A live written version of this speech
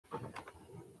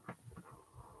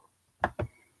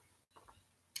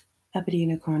Uppity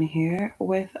Unicorn here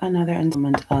with another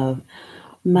installment of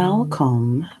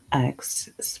Malcolm X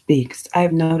Speaks.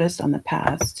 I've noticed on the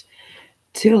past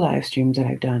two live streams that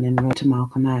I've done in relation to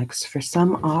Malcolm X, for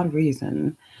some odd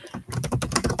reason,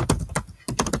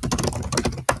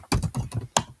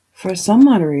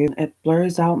 it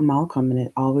blurs out Malcolm and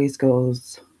it always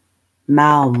goes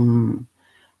Malm,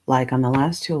 like on the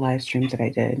last two live streams that I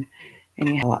did.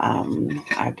 Anyhow,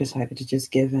 I've decided to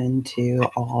just give in to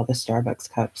all the Starbucks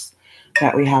cups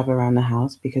that we have around the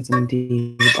house because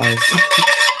indeed these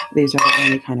are the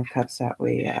only kind of cups that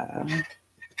we have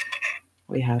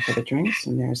for the drinks.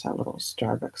 And there's that little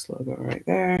Starbucks logo right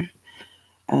there.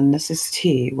 And this is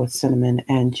tea with cinnamon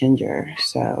and ginger.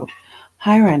 So,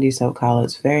 hi Randy SoCal,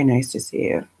 it's very nice to see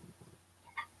you.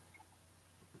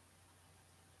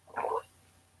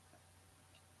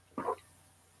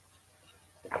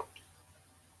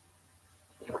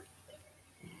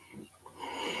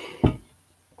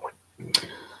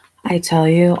 I tell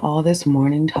you, all this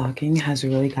morning talking has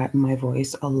really gotten my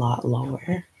voice a lot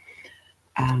lower.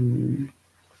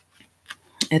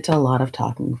 It's a lot of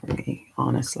talking for me,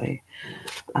 honestly.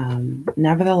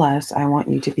 Nevertheless, I want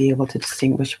you to be able to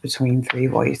distinguish between three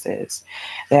voices.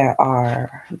 There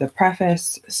are the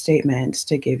preface statements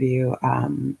to give you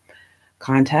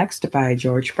context by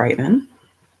George Breitman.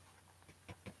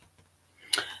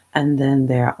 And then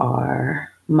there are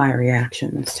my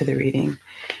reactions to the reading.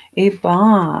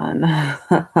 Yvonne,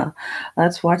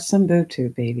 let's watch some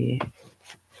BoobTube, baby.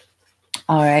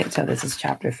 All right, so this is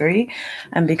chapter 3.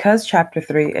 And because chapter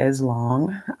 3 is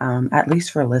long, at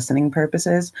least for listening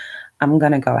purposes, I'm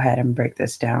going to go ahead and break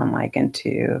this down like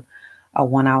into a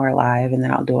 1 hour live, and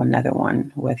then I'll do another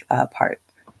one with a part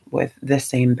with the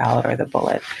same ballot or the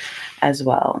bullet as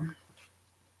well.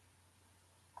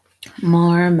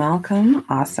 More Malcolm.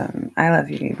 Awesome. I love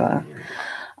you, Eva.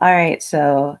 All right,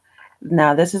 so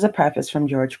now this is a preface from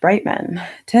George Breitman.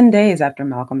 10 days after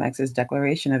Malcolm X's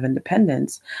Declaration of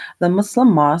Independence, the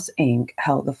Muslim Mosque Inc.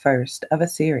 held the first of a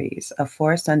series of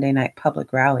 4 Sunday night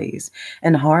public rallies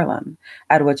in Harlem,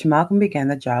 at which Malcolm began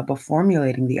the job of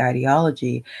formulating the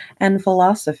ideology and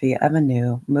philosophy of a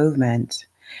new movement.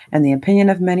 In the opinion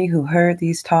of many who heard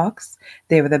these talks,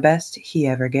 they were the best he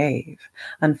ever gave.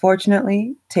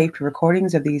 Unfortunately, taped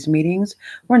recordings of these meetings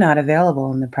were not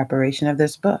available in the preparation of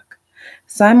this book.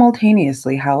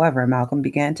 Simultaneously, however, Malcolm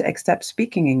began to accept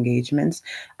speaking engagements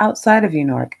outside of New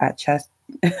York at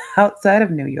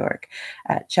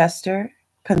Chester,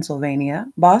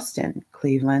 Pennsylvania, Boston,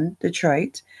 Cleveland,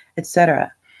 Detroit,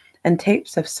 etc., and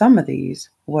tapes of some of these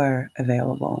were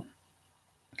available.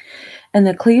 In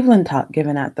the Cleveland talk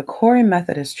given at the Corey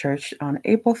Methodist Church on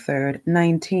April 3rd,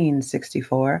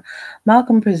 1964,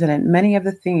 Malcolm presented many of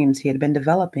the themes he had been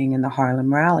developing in the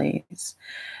Harlem rallies.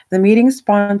 The meeting,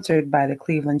 sponsored by the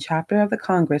Cleveland chapter of the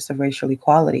Congress of Racial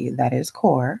Equality, that is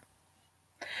CORE,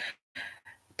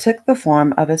 took the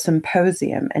form of a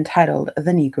symposium entitled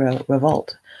The Negro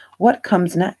Revolt. What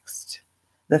comes next?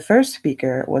 The first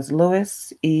speaker was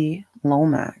Louis E.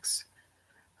 Lomax,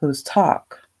 whose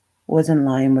talk was in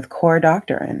line with core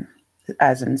doctrine,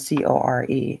 as in CORE,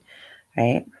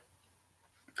 right?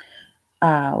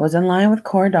 Was in line with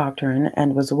core doctrine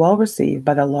and was well received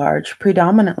by the large,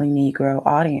 predominantly Negro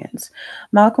audience.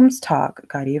 Malcolm's talk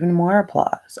got even more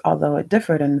applause, although it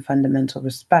differed in fundamental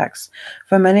respects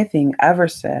from anything ever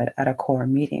said at a core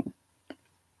meeting.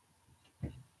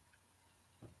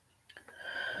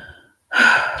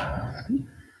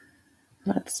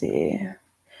 Let's see.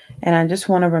 And I just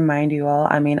want to remind you all,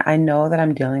 I know that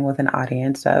I'm dealing with an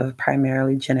audience of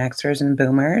primarily Gen Xers and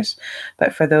Boomers,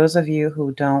 but for those of you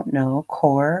who don't know,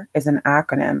 CORE is an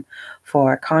acronym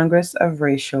for Congress of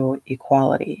Racial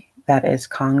Equality. That is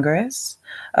Congress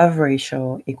of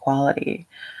Racial Equality.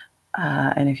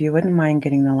 And if you wouldn't mind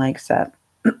getting the likes up.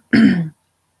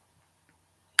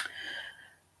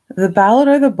 The Ballot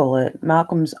or the Bullet,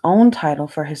 Malcolm's own title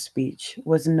for his speech,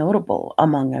 was notable,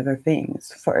 among other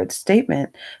things, for its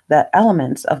statement that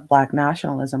elements of Black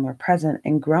nationalism were present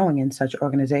and growing in such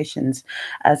organizations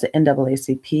as the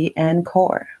NAACP and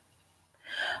CORE.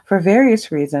 For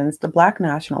various reasons, the Black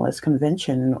Nationalist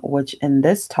Convention, which in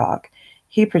this talk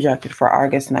he projected for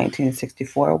August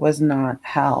 1964, was not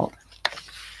held.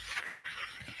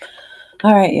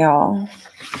 All right, y'all.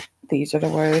 These are the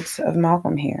words of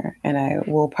Malcolm here, and I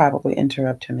will probably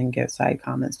interrupt him and give side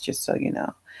comments just so you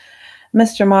know.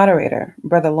 Mr. Moderator,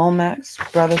 Brother Lomax,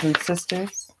 brothers and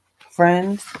sisters,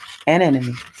 friends, and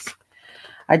enemies.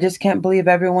 I just can't believe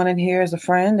everyone in here is a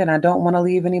friend, and I don't want to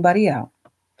leave anybody out.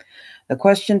 The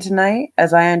question tonight,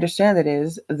 as I understand it,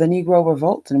 is the Negro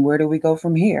Revolt, and where do we go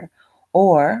from here?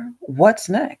 Or, what's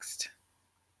next?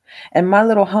 In my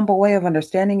little humble way of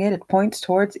understanding it, it points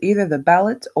towards either the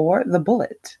ballot or the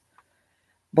bullet.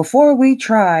 Before we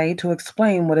try to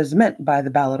explain what is meant by the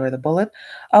ballot or the bullet,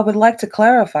 I would like to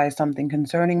clarify something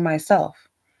concerning myself.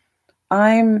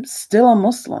 I'm still a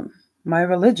Muslim. My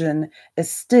religion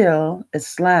is still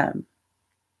Islam.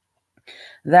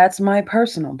 That's my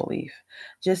personal belief,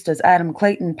 just as Adam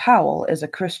Clayton Powell is a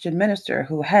Christian minister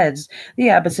who heads the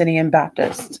Abyssinian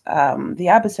Baptist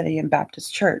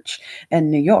Church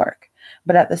in New York,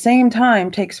 but at the same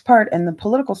time takes part in the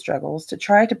political struggles to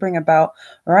try to bring about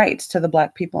rights to the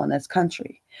Black people in this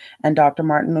country. And Dr.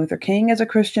 Martin Luther King is a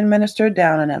Christian minister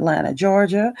down in Atlanta,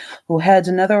 Georgia, who heads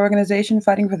another organization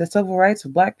fighting for the civil rights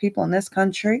of Black people in this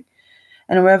country.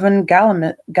 And Reverend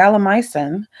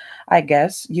Galamison, I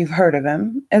guess you've heard of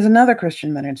him, is another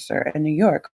Christian minister in New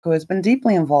York who has been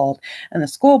deeply involved in the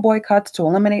school boycotts to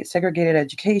eliminate segregated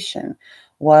education.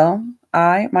 Well,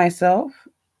 I myself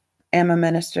am a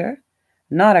minister,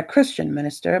 not a Christian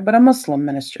minister, but a Muslim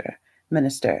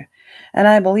minister. And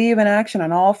I believe in action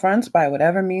on all fronts by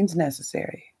whatever means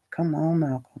necessary. Come on,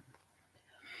 Malcolm.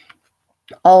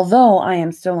 Although I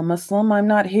am still a Muslim, I'm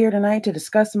not here tonight to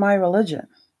discuss my religion.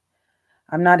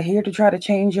 I'm not here to try to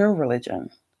change your religion.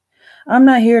 I'm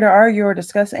not here to argue or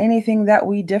discuss anything that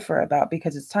we differ about,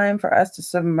 because it's time for us to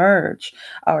submerge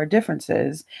our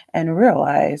differences and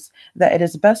realize that it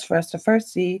is best for us to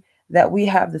first see that we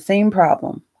have the same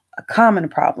problem, a common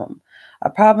problem, a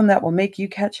problem that will make you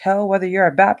catch hell whether you're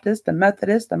a Baptist, a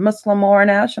Methodist, a Muslim, or a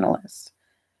nationalist.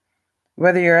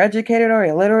 Whether you're educated or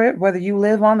illiterate, whether you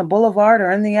live on the boulevard or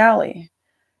in the alley,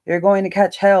 you're going to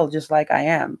catch hell just like I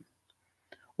am.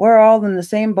 We're all in the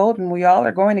same boat, and we all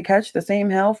are going to catch the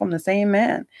same hell from the same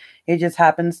man. He just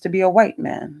happens to be a white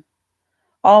man.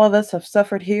 All of us have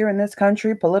suffered here in this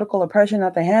country political oppression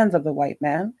at the hands of the white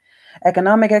man,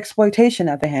 economic exploitation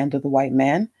at the hands of the white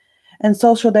man, and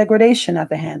social degradation at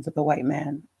the hands of the white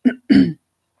man.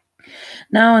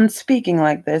 Now, in speaking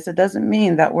like this, it doesn't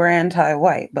mean that we're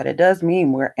anti-white, but it does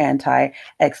mean we're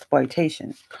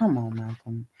anti-exploitation. Come on,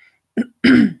 Malcolm.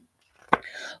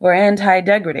 We're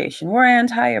anti-degradation. We're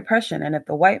anti-oppression. And if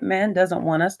the white man doesn't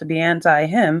want us to be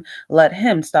anti-him, let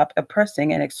him stop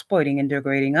oppressing and exploiting and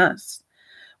degrading us.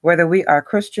 Whether we are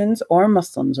Christians or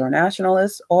Muslims or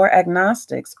nationalists or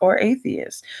agnostics or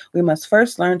atheists, we must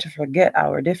first learn to forget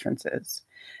our differences.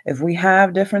 If we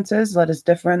have differences, let us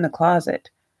differ in the closet.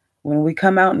 When we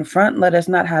come out in front, let us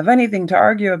not have anything to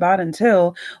argue about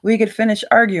until we could finish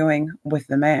arguing with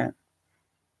the man.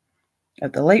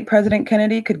 If the late President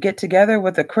Kennedy could get together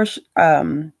with the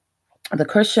Khrushchev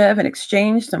and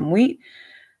exchange some wheat,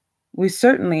 we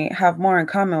certainly have more in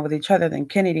common with each other than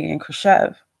Kennedy and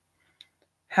Khrushchev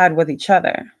had with each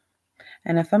other.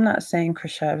 And if I'm not saying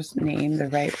Khrushchev's name the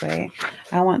right way,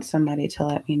 I want somebody to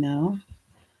let me know.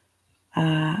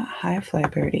 Hi, Fly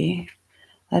Birdie.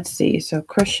 Let's see. So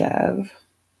Khrushchev,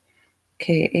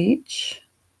 Khrushus,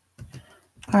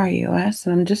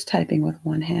 and I'm just typing with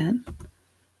one hand.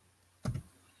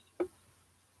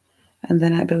 And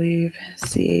then I believe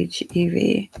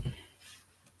Chev.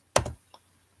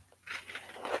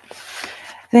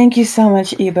 Thank you so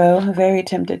much, Ebo. Very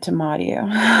tempted to mod you.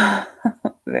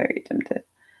 Very tempted.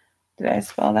 Did I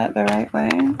spell that the right way?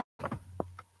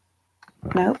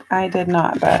 Nope, I did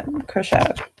not, but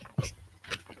Khrushchev.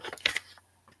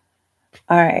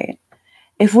 All right.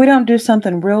 If we don't do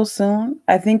something real soon,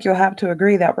 I think you'll have to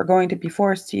agree that we're going to be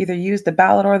forced to either use the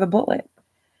ballot or the bullet.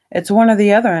 It's one or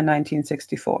the other in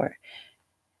 1964.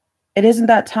 It isn't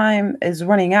that time is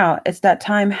running out. It's that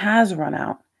time has run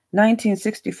out.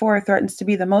 1964 threatens to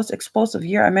be the most explosive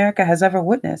year America has ever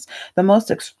witnessed. The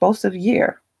most explosive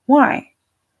year. Why?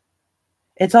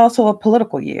 It's also a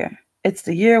political year. It's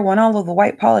the year when all of the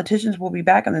white politicians will be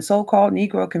back in the so-called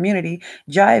Negro community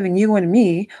jiving you and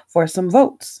me for some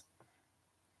votes.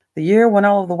 The year when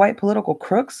all of the white political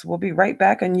crooks will be right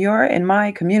back in your and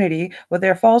my community with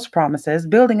their false promises,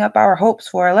 building up our hopes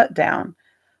for a letdown,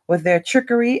 with their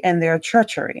trickery and their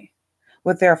treachery,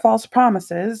 with their false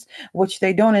promises, which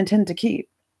they don't intend to keep.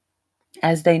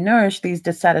 As they nourish these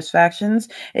dissatisfactions,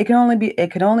 it can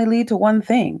only lead to one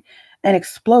thing, an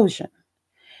explosion.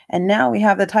 And now we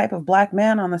have the type of black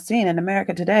man on the scene in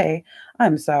America today.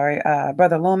 I'm sorry,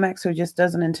 Brother Lomax, who just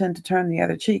doesn't intend to turn the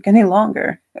other cheek any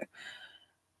longer.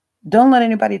 Don't let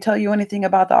anybody tell you anything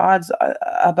about the odds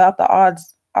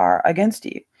are against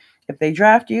you. If they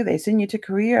draft you, they send you to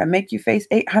Korea and make you face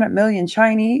 800 million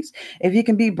Chinese. If you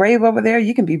can be brave over there,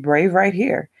 you can be brave right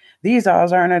here. These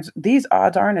odds aren't as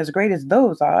great as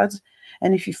those odds.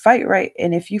 And if you fight right,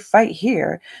 and if you fight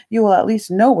here, you will at least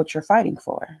know what you're fighting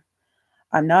for.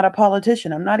 I'm not a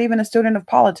politician. I'm not even a student of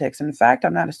politics. In fact,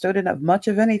 I'm not a student of much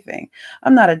of anything.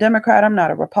 I'm not a Democrat. I'm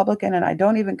not a Republican, and I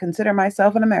don't even consider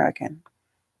myself an American.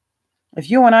 If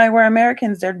you and I were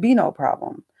Americans, there'd be no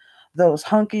problem. Those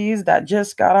hunkies that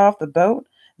just got off the boat,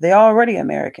 they're already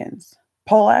Americans.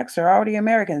 Polacks are already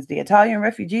Americans. The Italian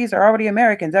refugees are already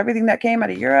Americans. Everything that came out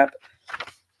of Europe,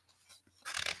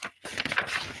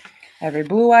 every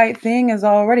blue-eyed thing is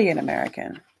already an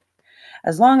American.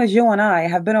 As long as you and I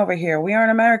have been over here, we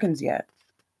aren't Americans yet.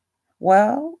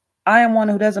 Well, I am one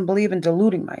who doesn't believe in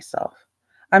deluding myself.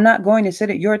 I'm not going to sit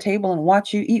at your table and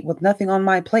watch you eat with nothing on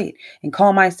my plate and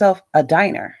call myself a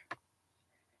diner.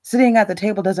 Sitting at the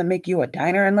table doesn't make you a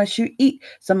diner unless you eat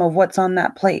some of what's on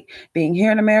that plate. Being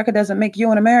here in America doesn't make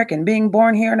you an American. Being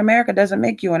born here in America doesn't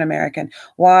make you an American.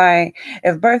 Why,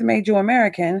 if birth made you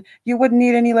American, you wouldn't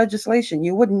need any legislation.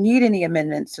 You wouldn't need any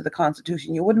amendments to the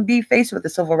Constitution. You wouldn't be faced with the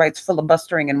civil rights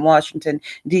filibustering in Washington,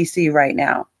 D.C. right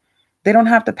now. They don't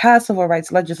have to pass civil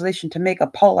rights legislation to make a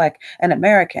Polak an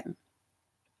American.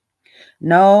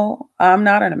 No, I'm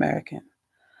not an American.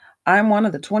 I'm one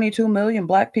of the 22 million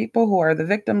Black people who are the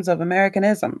victims of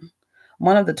Americanism.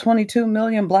 One of the 22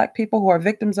 million Black people who are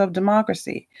victims of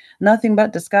democracy. Nothing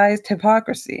but disguised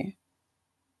hypocrisy.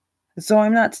 So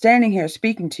I'm not standing here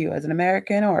speaking to you as an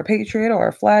American or a patriot or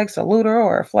a flag saluter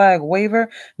or a flag waver.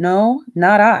 No,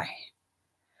 not I.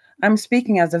 I'm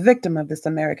speaking as a victim of this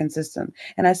American system,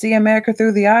 and I see America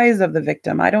through the eyes of the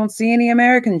victim. I don't see any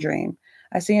American dream.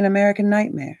 I see an American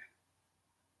nightmare.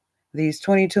 These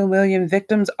 22 million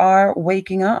victims are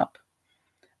waking up.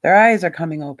 Their eyes are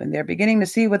coming open. They're beginning to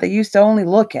see what they used to only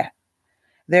look at.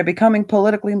 They're becoming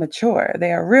politically mature.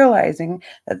 They are realizing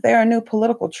that there are new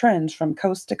political trends from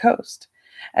coast to coast.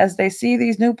 As they see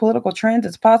these new political trends,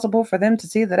 it's possible for them to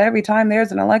see that every time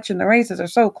there's an election, the races are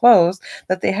so close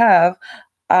that they have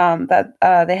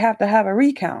to have a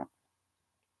recount.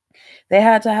 They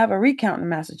had to have a recount in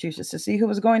Massachusetts to see who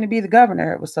was going to be the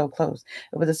governor. It was so close.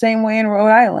 It was the same way in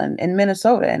Rhode Island, in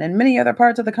Minnesota, and in many other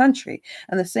parts of the country.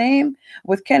 And the same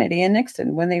with Kennedy and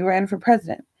Nixon when they ran for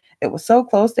president. It was so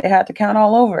close they had to count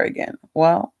all over again.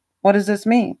 Well, what does this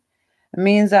mean? It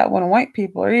means that when white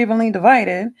people are evenly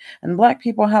divided and Black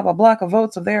people have a block of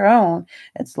votes of their own,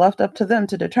 it's left up to them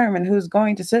to determine who's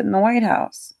going to sit in the White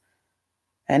House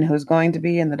and who's going to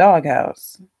be in the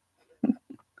doghouse.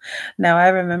 Now, I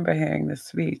remember hearing this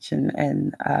speech and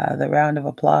the round of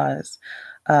applause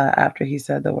after he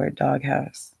said the word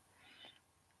doghouse.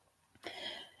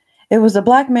 It was a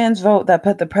Black man's vote that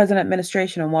put the present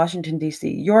administration in Washington, D.C.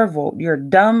 Your vote, your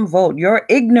dumb vote, your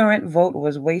ignorant vote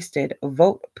was wasted. A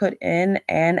vote put in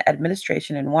an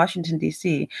administration in Washington,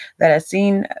 D.C. that has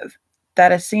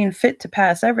seen fit to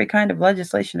pass every kind of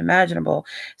legislation imaginable,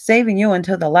 saving you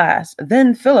until the last,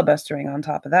 then filibustering on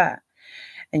top of that.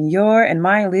 And your and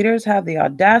my leaders have the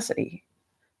audacity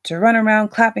to run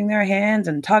around clapping their hands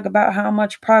and talk about how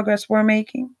much progress we're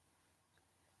making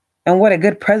and what a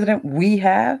good president we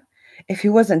have. If he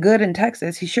wasn't good in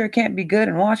Texas, he sure can't be good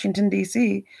in Washington,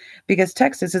 D.C., because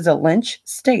Texas is a lynch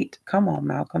state. Come on,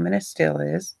 Malcolm, and it still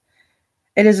is.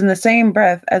 It is in the same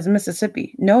breath as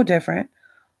Mississippi, no different.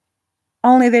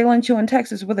 Only they lynch you in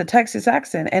Texas with a Texas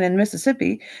accent, and in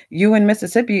Mississippi,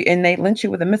 and they lynch you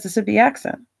with a Mississippi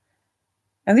accent.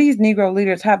 And these Negro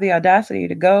leaders have the audacity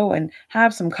to go and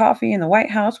have some coffee in the White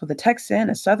House with a Texan,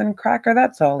 a Southern cracker,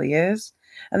 that's all he is.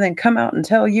 And then come out and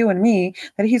tell you and me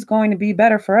that he's going to be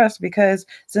better for us because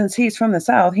since he's from the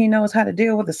South, he knows how to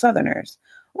deal with the Southerners.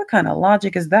 What kind of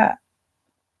logic is that?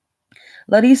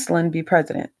 Let Eastland be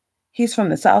president. He's from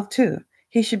the South too.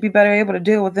 He should be better able to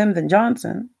deal with them than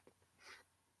Johnson.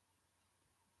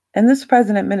 In this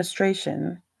present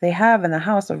administration, they have in the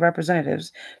House of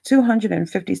Representatives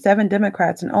 257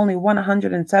 Democrats and only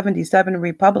 177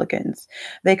 Republicans.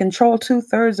 They control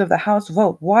 2/3 of the House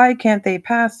vote. Why can't they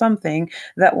pass something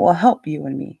that will help you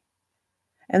and me?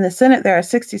 In the Senate, there are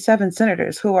 67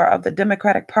 senators who are of the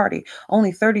Democratic Party.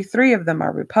 Only 33 of them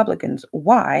are Republicans.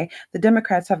 Why? The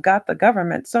Democrats have got the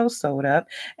government so sewed up,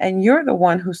 and you're the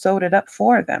one who sewed it up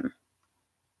for them.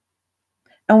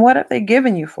 And what have they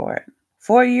given you for it?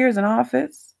 4 years in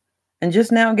office? And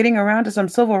just now getting around to some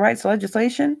civil rights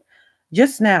legislation?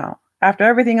 Just now, after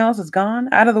everything else is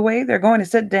gone, out of the way, they're going to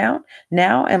sit down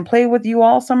now and play with you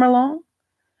all summer long?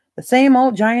 The same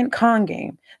old giant con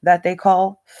game that they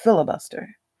call filibuster.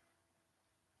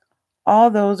 All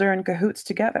those are in cahoots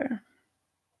together.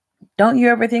 Don't you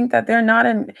ever think that they're not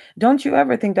in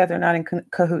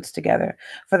cahoots together?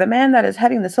 For the man that is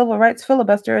heading the civil rights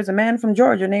filibuster is a man from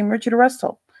Georgia named Richard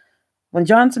Russell. When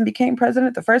Johnson became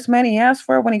president, the first man he asked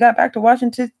for when he got back to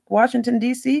Washington,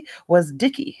 D.C. was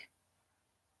Dickie.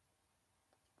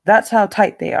 That's how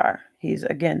tight they are. He's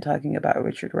again talking about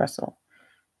Richard Russell.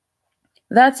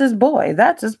 That's his boy.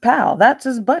 That's his pal. That's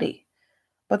his buddy.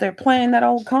 But they're playing that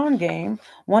old con game.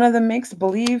 One of them makes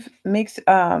believe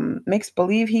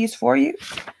he's for you,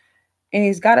 and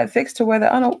he's got it fixed to where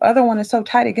the other one is so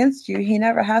tight against you, he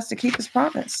never has to keep his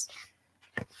promise.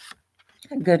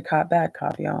 Good cop, bad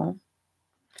cop, y'all.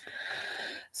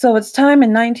 So it's time in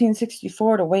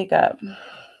 1964 to wake up.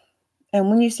 And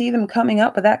when you see them coming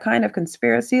up with that kind of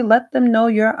conspiracy, let them know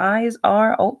your eyes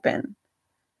are open.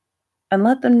 And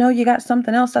let them know you got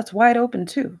something else that's wide open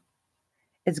too.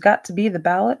 It's got to be the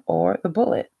ballot or the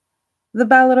bullet. The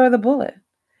ballot or the bullet.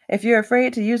 If you're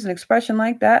afraid to use an expression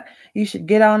like that, you should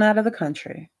get on out of the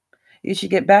country. You should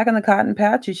get back in the cotton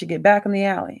patch. You should get back in the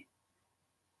alley.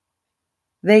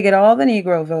 They get all the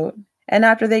Negro vote, and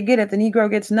after they get it, the Negro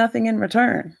gets nothing in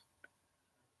return.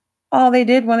 All they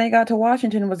did when they got to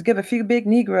Washington was give a few big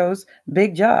Negroes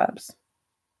big jobs.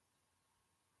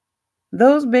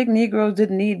 Those big Negroes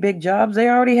didn't need big jobs. They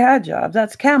already had jobs.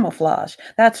 That's camouflage.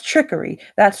 That's trickery.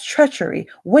 That's treachery.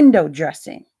 Window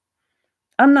dressing.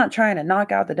 I'm not trying to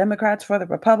knock out the Democrats for the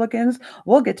Republicans.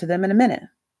 We'll get to them in a minute.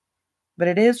 But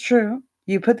it is true.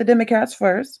 You put the Democrats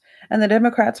first, and the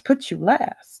Democrats put you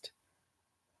last.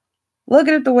 Look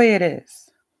at it the way it is.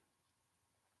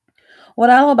 What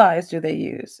alibis do they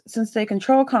use? Since they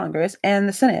control Congress and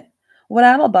the Senate, what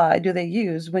alibi do they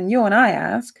use when you and I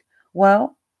ask,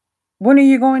 well, when are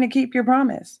you going to keep your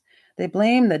promise? They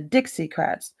blame the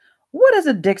Dixiecrats. What is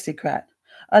a Dixiecrat?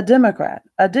 A Democrat.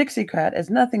 A Dixiecrat is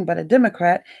nothing but a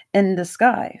Democrat in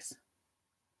disguise.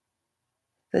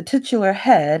 The titular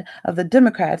head of the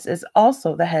Democrats is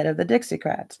also the head of the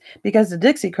Dixiecrats, because the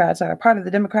Dixiecrats are a part of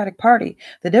the Democratic Party.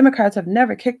 The Democrats have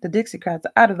never kicked the Dixiecrats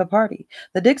out of the party.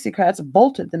 The Dixiecrats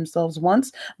bolted themselves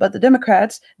once, but the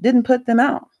Democrats didn't put them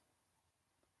out.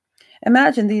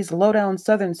 Imagine these low-down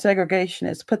Southern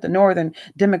segregationists put the Northern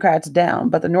Democrats down,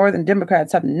 but the Northern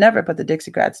Democrats have never put the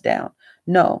Dixiecrats down.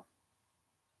 No.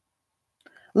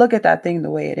 Look at that thing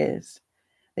the way it is.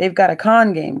 They've got a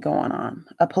con game going on,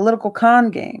 a political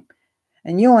con game,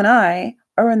 and you and I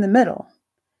are in the middle.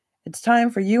 It's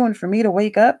time for you and for me to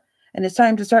wake up, and it's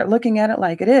time to start looking at it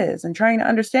like it is and trying to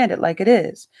understand it like it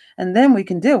is, and then we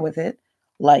can deal with it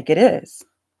like it is.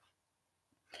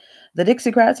 The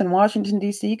Dixiecrats in Washington,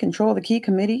 D.C. control the key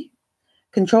committees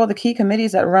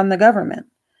that run the government.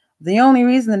 The only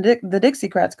reason the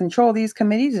Dixiecrats control these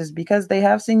committees is because they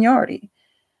have seniority.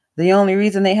 The only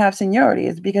reason they have seniority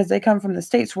is because they come from the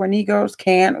states where Negroes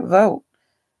can't vote.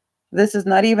 This is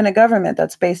not even a government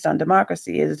that's based on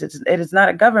democracy. It is not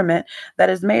a government that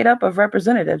is made up of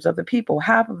representatives of the people.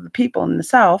 Half of the people in the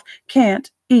South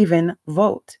can't even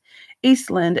vote.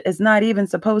 Eastland is not even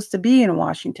supposed to be in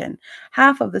Washington.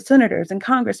 Half of the senators and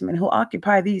congressmen who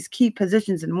occupy these key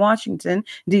positions in Washington,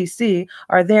 D.C.,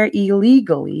 are there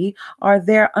illegally, are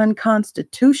there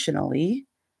unconstitutionally.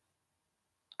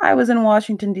 I was in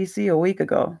Washington, D.C. a week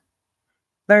ago,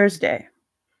 Thursday,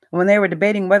 when they were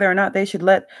debating whether or not they should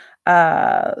let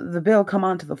the bill come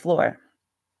onto the floor.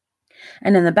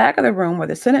 And in the back of the room where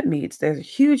the Senate meets, there's a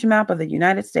huge map of the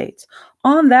United States.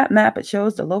 On that map, it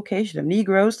shows the location of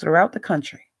Negroes throughout the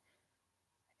country.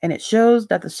 And it shows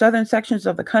that the southern sections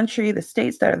of the country, the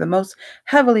states that are the most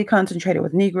heavily concentrated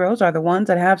with Negroes, are the ones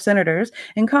that have senators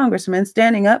and congressmen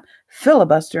standing up,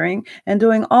 filibustering, and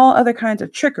doing all other kinds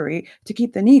of trickery to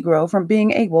keep the Negro from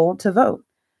being able to vote.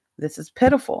 This is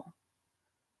pitiful.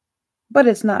 But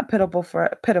it's not pitiful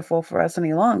for us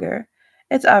any longer.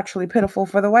 It's actually pitiful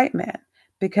for the white man,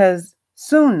 because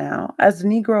soon now, as the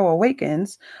Negro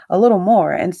awakens a little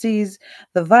more and sees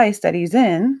the vice that he's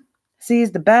in,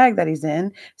 sees the bag that he's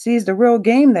in, sees the real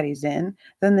game that he's in,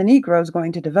 then the Negro is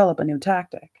going to develop a new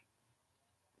tactic.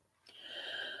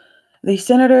 The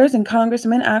senators and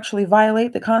congressmen actually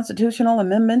violate the constitutional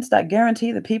amendments that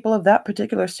guarantee the people of that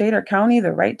particular state or county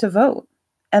the right to vote.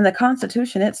 And the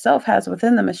Constitution itself has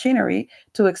within the machinery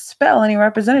to expel any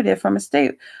representative from a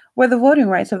state where the voting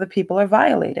rights of the people are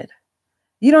violated.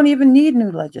 You don't even need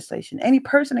new legislation. Any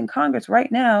person in Congress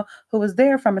right now who is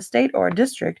there from a state or a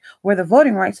district where the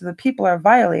voting rights of the people are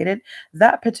violated,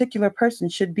 that particular person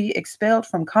should be expelled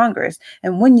from Congress.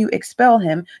 And when you expel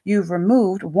him, you've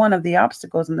removed one of the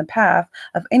obstacles in the path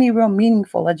of any real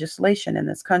meaningful legislation in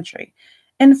this country.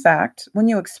 In fact, when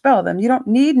you expel them, you don't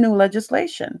need new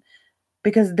legislation,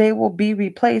 because they will be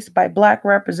replaced by Black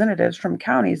representatives from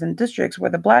counties and districts where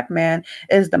the Black man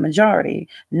is the majority,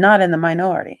 not in the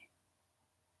minority.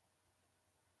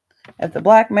 If the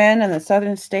Black man in the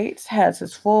southern states has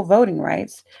his full voting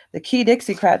rights, the key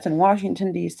Dixiecrats in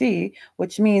Washington, D.C.,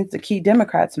 which means the key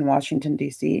Democrats in Washington,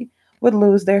 D.C., would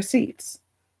lose their seats.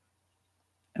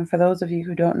 And for those of you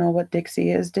who don't know what Dixie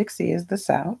is the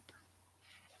South.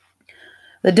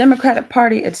 The Democratic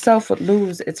Party itself would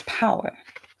lose its power.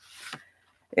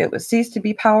 It would cease to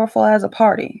be powerful as a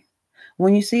party.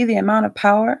 When you see the amount of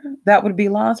power that would be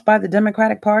lost by the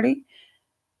Democratic Party,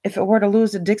 if it were to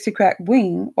lose a Dixiecrat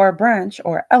wing or branch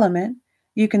or element,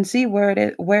 you can see where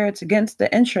it's against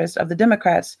the interest of the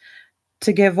Democrats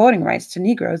to give voting rights to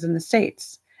Negroes in the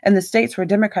states where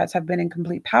Democrats have been in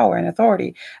complete power and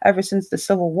authority ever since the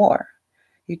Civil War.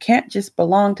 You can't just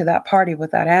belong to that party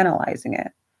without analyzing it.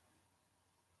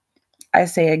 I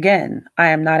say again, I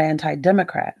am not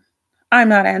anti-Democrat. I'm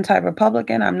not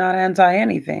anti-Republican. I'm not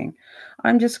anti-anything.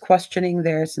 I'm just questioning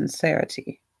their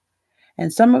sincerity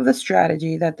and some of the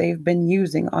strategy that they've been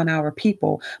using on our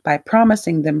people by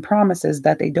promising them promises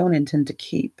that they don't intend to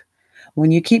keep.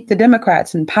 When you keep the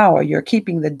Democrats in power, you're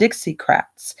keeping the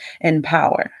Dixiecrats in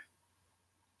power.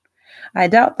 I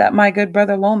doubt that my good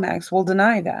brother Lomax will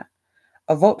deny that.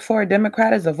 A vote for a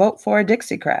Democrat is a vote for a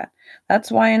Dixiecrat.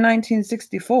 That's why in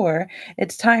 1964,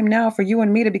 it's time now for you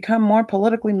and me to become more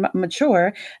politically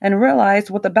mature and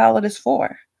realize what the ballot is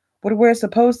for, what we're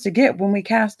supposed to get when we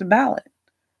cast a ballot.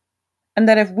 And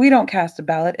that if we don't cast a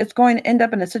ballot, it's going to end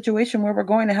up in a situation where we're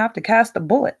going to have to cast a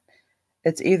bullet.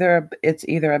 It's either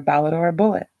a ballot or a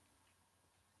bullet.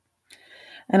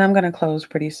 And I'm going to close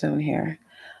pretty soon here.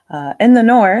 In the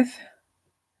North,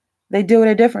 they do it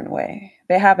a different way.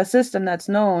 They have a system that's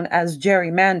known as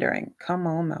gerrymandering. Come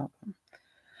on, Malcolm.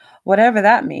 Whatever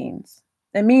that means.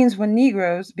 It means when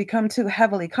Negroes become too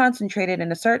heavily concentrated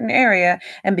in a certain area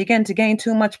and begin to gain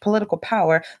too much political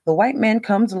power, the white man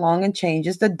comes along and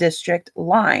changes the district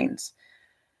lines.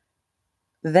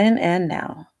 Then and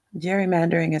now,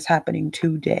 gerrymandering is happening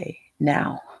today,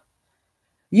 now.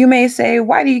 You may say,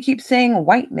 why do you keep saying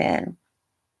white man?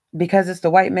 Because it's the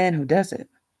white man who does it.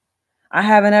 I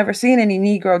haven't ever seen any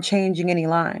Negro changing any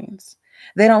lines.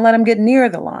 They don't let them get near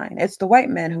the line. It's the white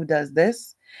man who does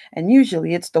this. And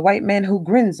usually it's the white man who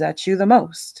grins at you the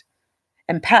most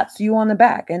and pats you on the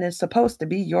back and is supposed to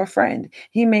be your friend.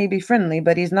 He may be friendly,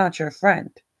 but he's not your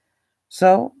friend.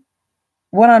 So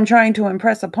what I'm trying to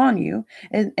impress upon you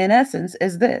in essence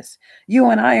is this. You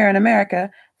and I are in America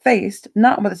faced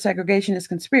not with a segregationist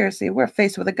conspiracy. We're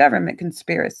faced with a government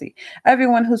conspiracy.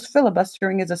 Everyone who's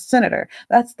filibustering is a senator.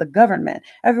 That's the government.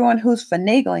 Everyone who's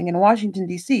finagling in Washington,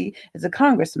 D.C. is a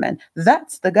congressman.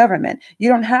 That's the government. You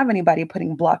don't have anybody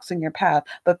putting blocks in your path,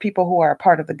 but people who are a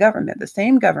part of the government. The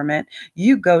same government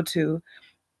you go to,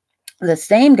 the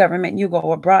same government you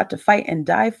go abroad to fight and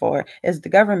die for is the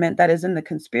government that is in the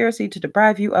conspiracy to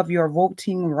deprive you of your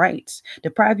voting rights,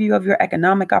 deprive you of your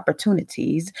economic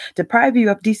opportunities, deprive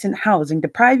you of decent housing,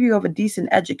 deprive you of a decent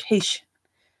education.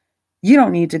 You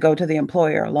don't need to go to the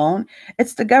employer alone.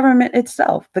 It's the government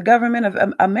itself, the government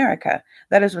of America,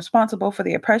 that is responsible for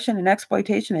the oppression and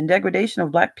exploitation and degradation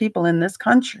of Black people in this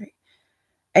country.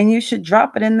 And you should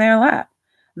drop it in their lap.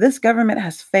 This government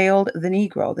has failed the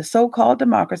Negro. The so-called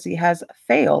democracy has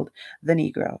failed the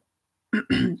Negro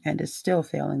and is still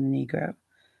failing the Negro.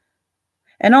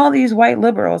 And all these white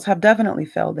liberals have definitely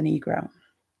failed the Negro.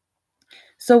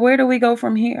 So where do we go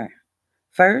from here?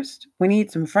 First, we need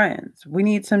some friends. We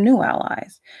need some new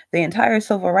allies. The entire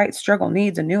civil rights struggle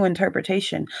needs a new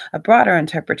interpretation, a broader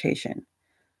interpretation.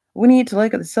 We need to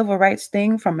look at the civil rights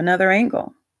thing from another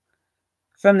angle.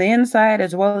 From the inside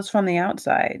as well as from the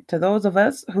outside. To those of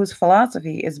us whose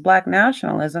philosophy is Black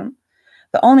nationalism,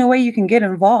 the only way you can get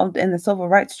involved in the civil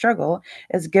rights struggle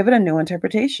is give it a new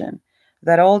interpretation.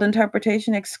 That old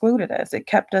interpretation excluded us. It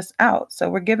kept us out.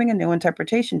 So we're giving a new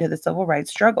interpretation to the civil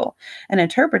rights struggle, an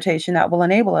interpretation that will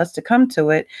enable us to come to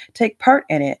it, take part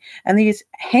in it. And these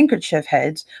handkerchief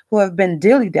heads who have been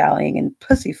dilly-dallying and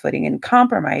pussyfooting and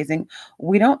compromising,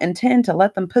 we don't intend to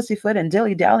let them pussyfoot and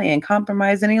dilly-dally and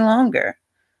compromise any longer.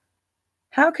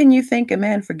 How can you thank a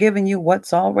man for giving you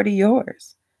what's already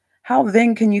yours? How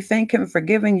then can you thank him for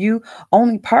giving you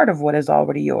only part of what is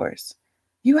already yours?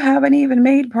 You haven't even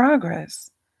made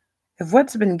progress. If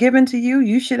what's been given to you,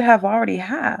 you should have already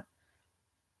had.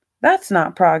 That's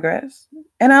not progress.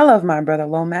 And I love my brother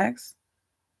Lomax.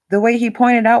 The way he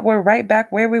pointed out, we're right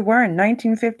back where we were in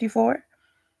 1954.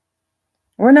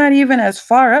 We're not even as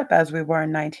far up as we were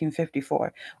in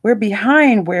 1954. We're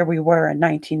behind where we were in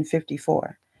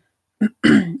 1954.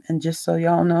 And just so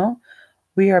y'all know,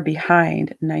 we are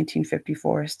behind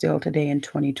 1954 still today in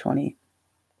 2020.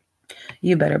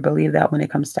 You better believe that when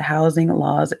it comes to housing,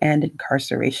 laws, and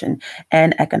incarceration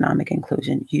and economic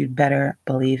inclusion. You'd better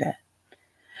believe it.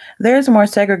 There's more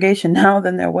segregation now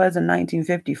than there was in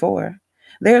 1954.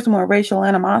 There's more racial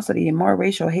animosity and more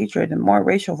racial hatred and more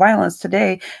racial violence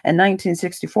today in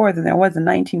 1964 than there was in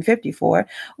 1954.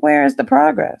 Where is the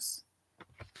progress?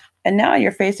 And now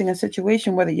you're facing a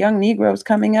situation where the young Negroes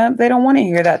coming up, they don't want to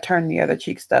hear that turn the other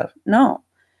cheek stuff. No.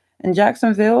 In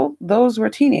Jacksonville, those were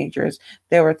teenagers.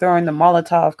 They were throwing the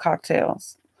Molotov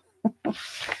cocktails.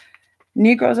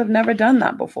 Negroes have never done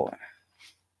that before.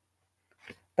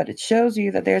 But it shows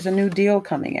you that there's a new deal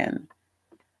coming in.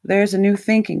 There's a new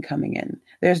thinking coming in.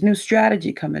 There's new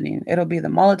strategy coming in. It'll be the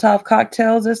Molotov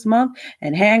cocktails this month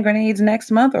and hand grenades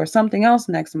next month or something else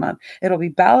next month. It'll be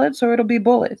ballots or it'll be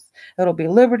bullets. It'll be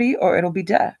liberty or it'll be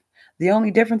death. The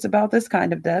only difference about this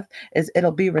kind of death is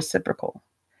it'll be reciprocal.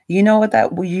 You know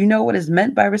what is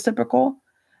meant by reciprocal?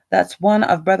 That's one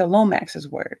of Brother Lomax's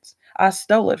words. I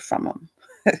stole it from him.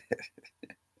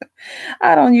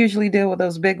 I don't usually deal with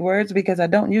those big words because I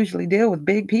don't usually deal with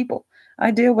big people.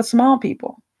 I deal with small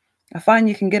people. I find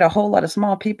you can get a whole lot of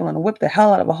small people and whip the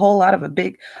hell out of a whole lot of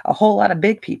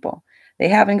big people. They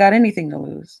haven't got anything to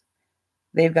lose.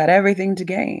 They've got everything to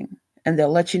gain. And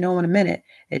they'll let you know in a minute.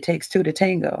 It takes two to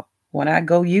tango. When I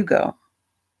go, you go.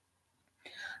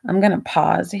 I'm going to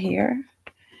pause here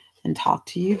and talk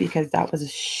to you because that was a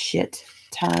shit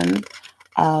ton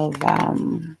of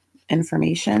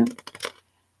information.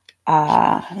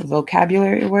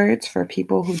 Vocabulary words for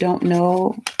people who don't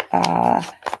know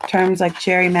terms like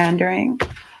gerrymandering.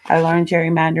 I learned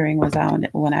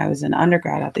gerrymandering when I was an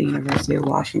undergrad at the University of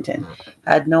Washington.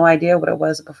 I had no idea what it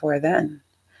was before then.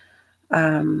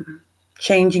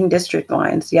 Changing district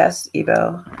lines. Yes,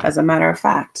 Evo. As a matter of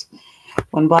fact,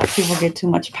 when Black people get too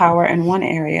much power in one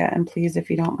area, and please, if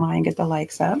you don't mind, get the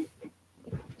likes up.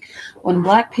 When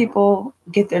Black people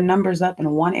get their numbers up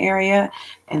in one area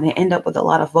and they end up with a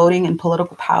lot of voting and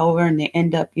political power and they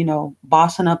end up,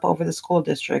 bossing up over the school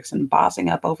districts and bossing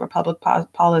up over public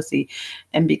policy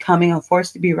and becoming a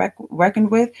force to be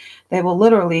reckoned with, they will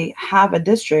literally have a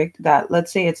district that,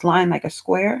 let's say it's lined like a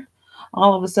square.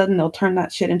 All of a sudden, they'll turn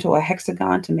that shit into a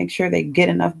hexagon to make sure they get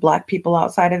enough Black people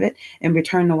outside of it and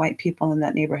return the white people in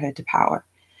that neighborhood to power.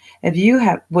 If you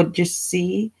would just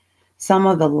see some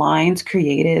of the lines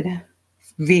created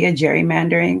via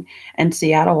gerrymandering in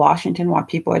Seattle, Washington, while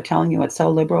people are telling you it's so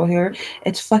liberal here,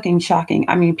 it's fucking shocking.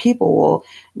 I mean, people will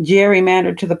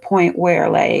gerrymander to the point where,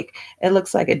 like, it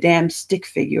looks like a damn stick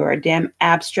figure or a damn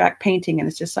abstract painting. And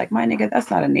it's just like, my nigga,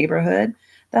 that's not a neighborhood.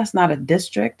 That's not a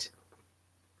district.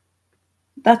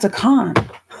 That's a con.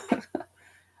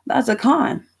 That's a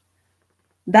con.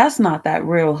 That's not that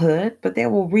real hood, but they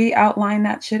will re-outline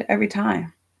that shit every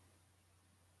time.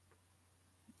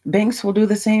 Banks will do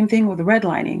the same thing with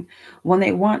redlining. When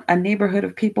they want a neighborhood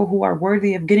of people who are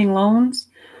worthy of getting loans,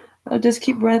 they'll just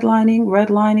keep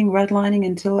redlining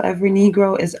until every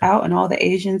Negro is out and all the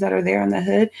Asians that are there in the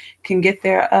hood can get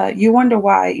there. You wonder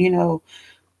why,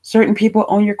 certain people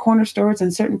own your corner stores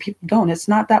and certain people don't. It's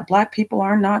not that Black people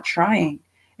are not trying.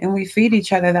 And we feed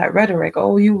each other that rhetoric.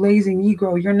 Oh, you lazy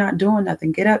Negro, you're not doing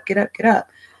nothing. Get up, get up, get up.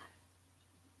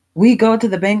 We go to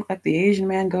the bank like the Asian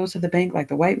man goes to the bank, like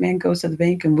the white man goes to the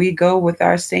bank, and we go with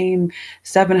our same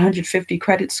 750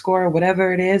 credit score or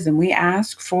whatever it is, and we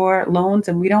ask for loans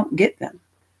and we don't get them.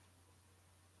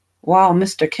 While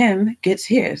Mr. Kim gets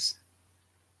his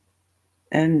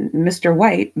and Mr.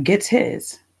 White gets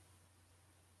his.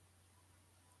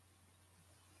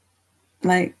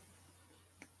 Like,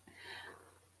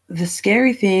 the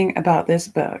scary thing about this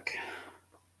book,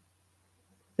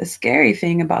 the scary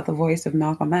thing about the voice of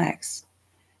Malcolm X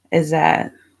is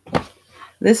that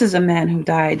this is a man who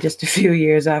died just a few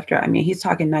years after. I mean, he's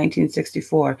talking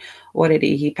 1964. What did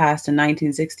he? He passed in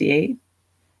 1968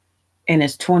 and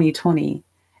it's 2020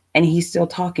 and he's still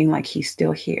talking like he's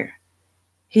still here.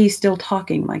 He's still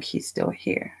talking like he's still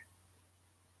here.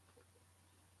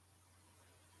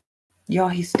 Y'all,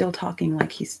 he's still talking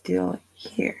like he's still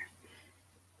here.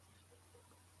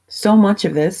 So much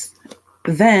of this,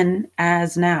 then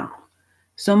as now.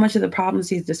 So much of the problems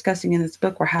he's discussing in this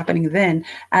book were happening then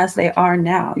as they are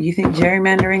now. You think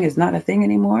gerrymandering is not a thing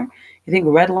anymore? You think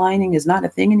redlining is not a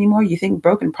thing anymore? You think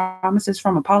broken promises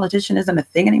from a politician isn't a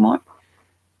thing anymore?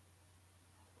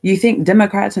 You think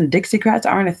Democrats and Dixiecrats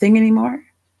aren't a thing anymore?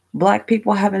 Black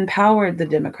people have empowered the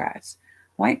Democrats.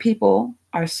 White people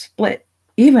are split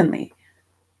evenly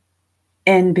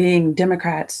in being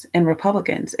Democrats and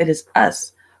Republicans. It is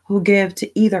us who give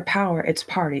to either power its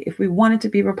party. If we wanted to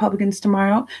be Republicans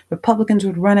tomorrow, Republicans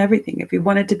would run everything. If we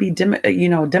wanted to be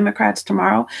Democrats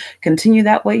tomorrow, continue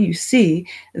that way, you see,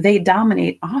 they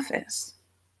dominate office.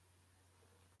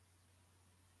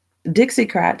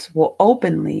 Dixiecrats will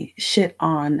openly shit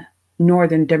on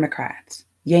Northern Democrats,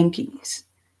 Yankees.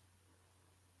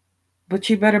 But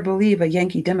you better believe a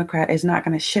Yankee Democrat is not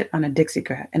going to shit on a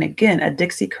Dixiecrat. And again, a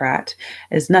Dixiecrat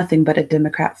is nothing but a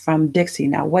Democrat from Dixie.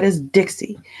 Now, what is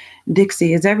Dixie?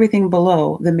 Dixie is everything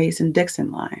below the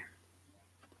Mason-Dixon line.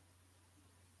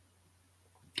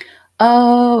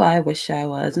 Oh, I wish I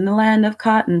was in the land of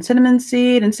cotton, cinnamon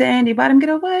seed, and sandy bottom. Get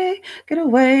away, get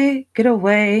away, get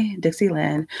away,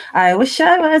 Dixieland. I wish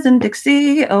I was in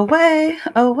Dixie. Away,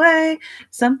 away,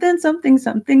 something, something,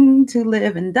 something to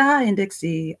live and die in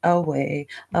Dixie. Away,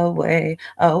 away,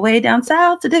 away down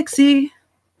south to Dixie.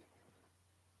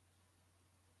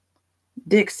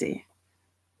 Dixie,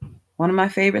 one of my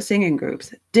favorite singing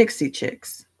groups, Dixie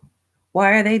Chicks.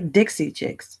 Why are they Dixie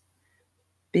Chicks?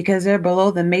 Because they're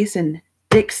below the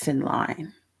Mason-Dixon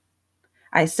line.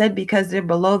 I said because they're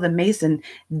below the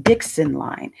Mason-Dixon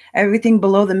line. Everything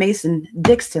below the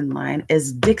Mason-Dixon line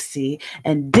is Dixie,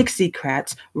 and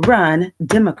Dixiecrats run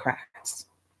Democrats.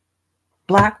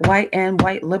 Black, white, and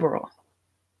white liberal.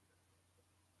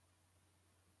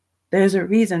 There's a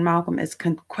reason Malcolm is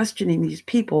questioning these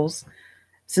people's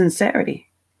sincerity.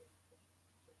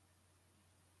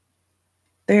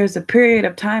 There's a period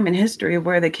of time in history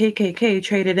where the KKK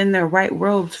traded in their white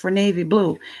robes for navy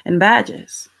blue and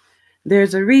badges.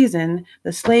 There's a reason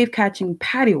the slave-catching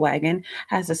paddy wagon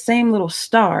has the same little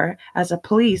star as a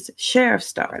police sheriff's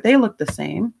star. They look the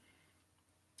same.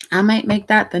 I might make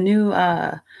that the new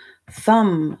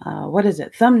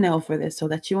thumbnail for this so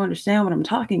that you understand what I'm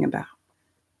talking about.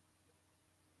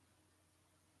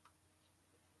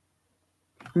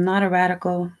 I'm not a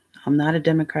radical. I'm not a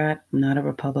Democrat. I'm not a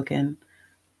Republican.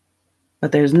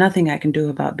 But there's nothing I can do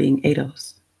about being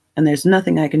ADOS. And there's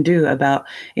nothing I can do about,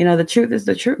 the truth is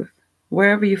the truth,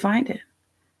 wherever you find it.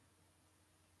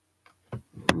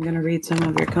 I'm going to read some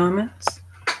of your comments.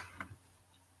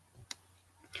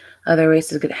 Other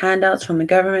races get handouts from the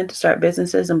government to start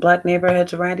businesses in black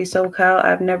neighborhoods. Randy SoCal,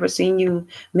 I've never seen you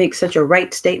make such a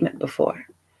right statement before.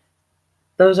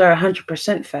 Those are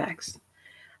 100% facts.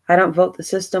 I don't vote. The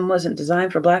system wasn't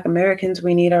designed for black Americans.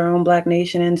 We need our own black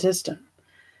nation and system.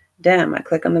 Damn, I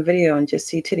click on the video and just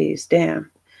see titties. Damn.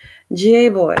 GA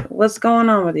boy, what's going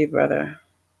on with you, brother?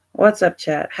 What's up,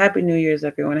 chat? Happy New Year's,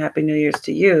 everyone. Happy New Year's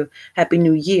to you. Happy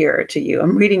New Year to you.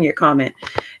 I'm reading your comment.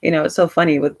 It's so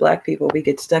funny with black people. We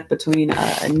get stuck between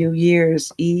New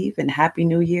Year's Eve and Happy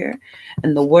New Year,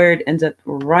 and the word ends up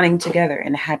running together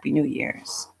in Happy New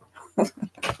Year's.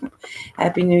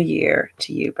 Happy New Year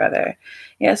to you, brother.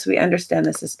 Yes, we understand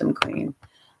the system, queen.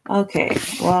 Okay,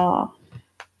 well,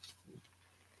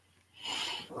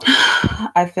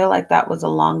 I feel like that was a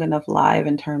long enough live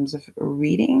in terms of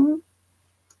reading,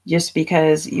 just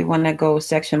because you want to go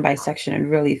section by section and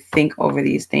really think over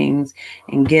these things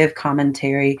and give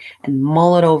commentary and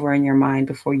mull it over in your mind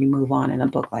before you move on in a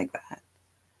book like that.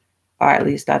 Or at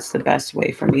least that's the best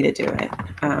way for me to do it.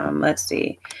 Let's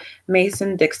see.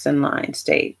 Mason-Dixon line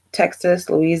state: Texas,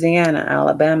 Louisiana,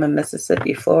 Alabama,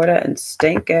 Mississippi, Florida, and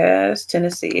stink-ass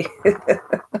Tennessee.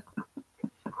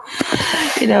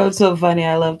 It's so funny.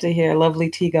 I love to hear Lovely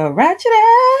T go, ratchet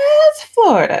ass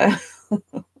Florida.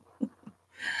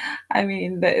 I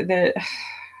mean,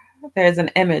 there's an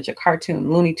image, a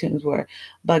cartoon, Looney Tunes, where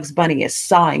Bugs Bunny is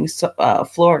sawing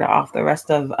Florida off the rest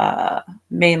of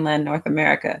mainland North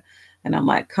America. And I'm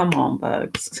like, come on,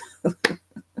 Bugs.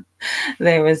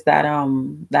 There was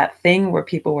that thing where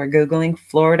people were Googling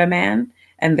Florida man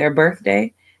and their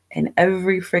birthday. And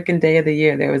every freaking day of the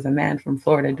year, there was a man from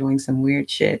Florida doing some weird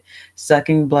shit,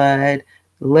 sucking blood,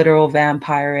 literal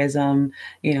vampirism,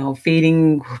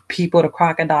 feeding people to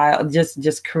crocodile.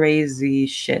 Just crazy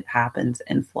shit happens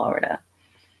in Florida.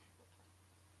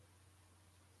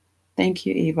 Thank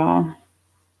you, Evo.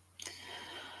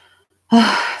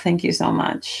 Thank you so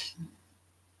much.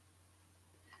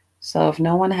 So if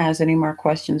no one has any more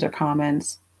questions or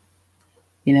comments,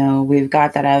 we've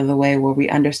got that out of the way where we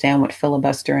understand what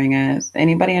filibustering is.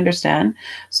 Anybody understand?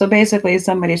 So basically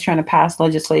somebody's trying to pass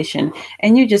legislation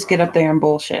and you just get up there and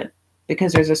bullshit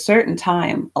because there's a certain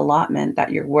time allotment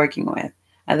that you're working with,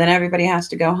 and then everybody has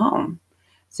to go home.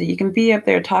 So you can be up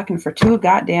there talking for 2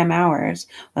 goddamn hours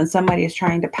when somebody is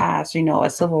trying to pass, a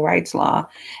civil rights law,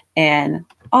 and,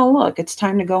 oh, look, it's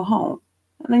time to go home.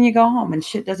 And then you go home and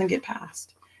shit doesn't get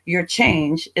passed. Your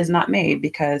change is not made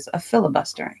because of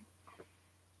filibustering.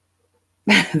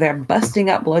 They're busting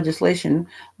up legislation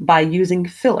by using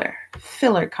filler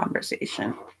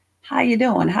conversation. How you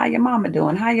doing? How your mama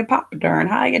doing? How your papa doing?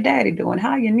 How your daddy doing?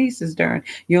 How your nieces doing?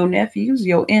 Your nephews,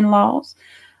 your in-laws?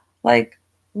 Like,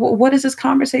 what is this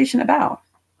conversation about?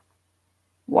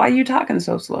 Why are you talking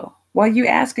so slow? Why are you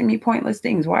asking me pointless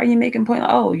things? Why are you making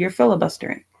Oh, you're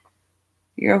filibustering.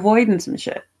 You're avoiding some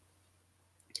shit.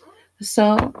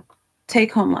 So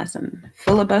Take-home lesson: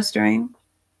 filibustering,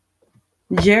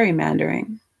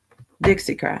 gerrymandering,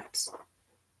 Dixiecrats.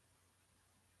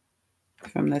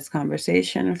 From this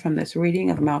conversation, from this reading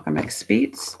of Malcolm X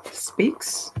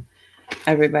Speaks,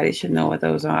 everybody should know what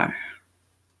those are.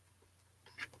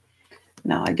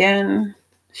 Now, again,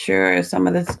 sure, some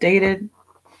of this dated.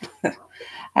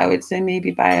 I would say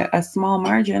maybe by a small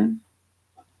margin.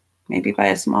 Maybe by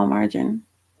a small margin.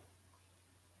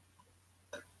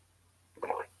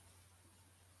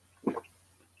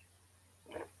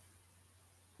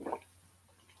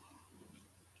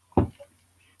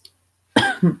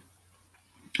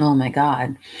 Oh my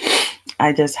God.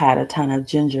 I just had a ton of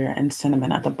ginger and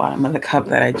cinnamon at the bottom of the cup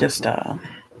that I just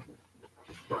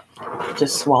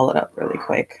swallowed up really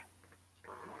quick.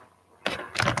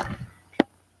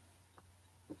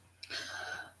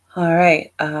 All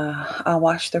right. I'll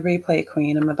watch the replay,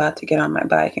 Queen. I'm about to get on my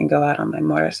bike and go out on my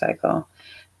motorcycle.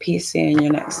 Peace. See you in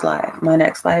your next live. My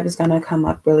next live is going to come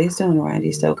up really soon,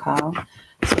 Randy SoCal.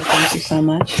 So thank you so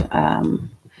much.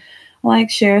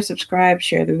 Like, share, subscribe,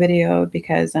 share the video,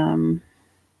 because the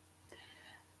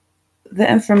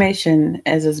information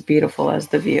is as beautiful as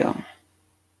the view.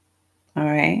 All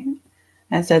right.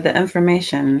 I said the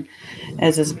information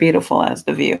is as beautiful as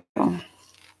the view. The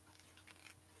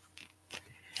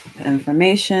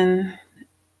information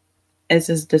is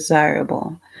as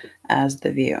desirable as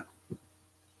the view.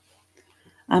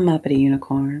 I'm Uppity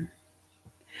Unicorn,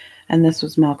 and this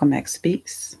was Malcolm X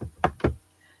Speaks,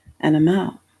 and I'm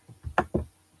out.